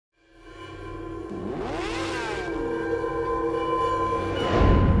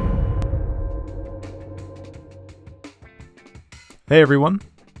Hey everyone,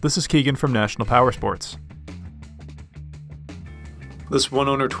 this is Keegan from National Powersports. This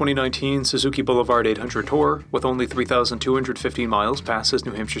one-owner 2019 Suzuki Boulevard 800 Tourer, with only 3,215 miles, passes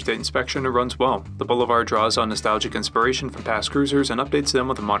New Hampshire State Inspection and runs well. The Boulevard draws on nostalgic inspiration from past cruisers and updates them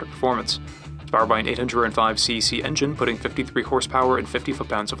with a modern performance. It's powered by an 805cc engine, putting 53 horsepower and 50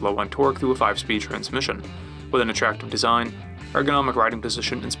 foot-pounds of low-end torque through a 5-speed transmission. With an attractive design, ergonomic riding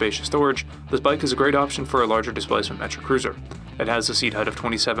position, and spacious storage, this bike is a great option for a larger displacement metro cruiser. It has a seat height of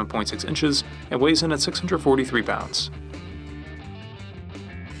 27.6 inches and weighs in at 643 pounds.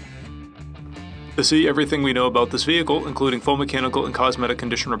 To see everything we know about this vehicle, including full mechanical and cosmetic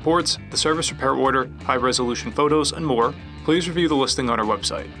condition reports, the service repair order, high-resolution photos, and more, please review the listing on our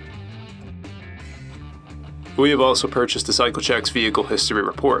website. We have also purchased the CycleCheck's Vehicle History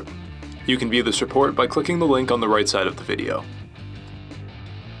Report. You can view this report by clicking the link on the right side of the video.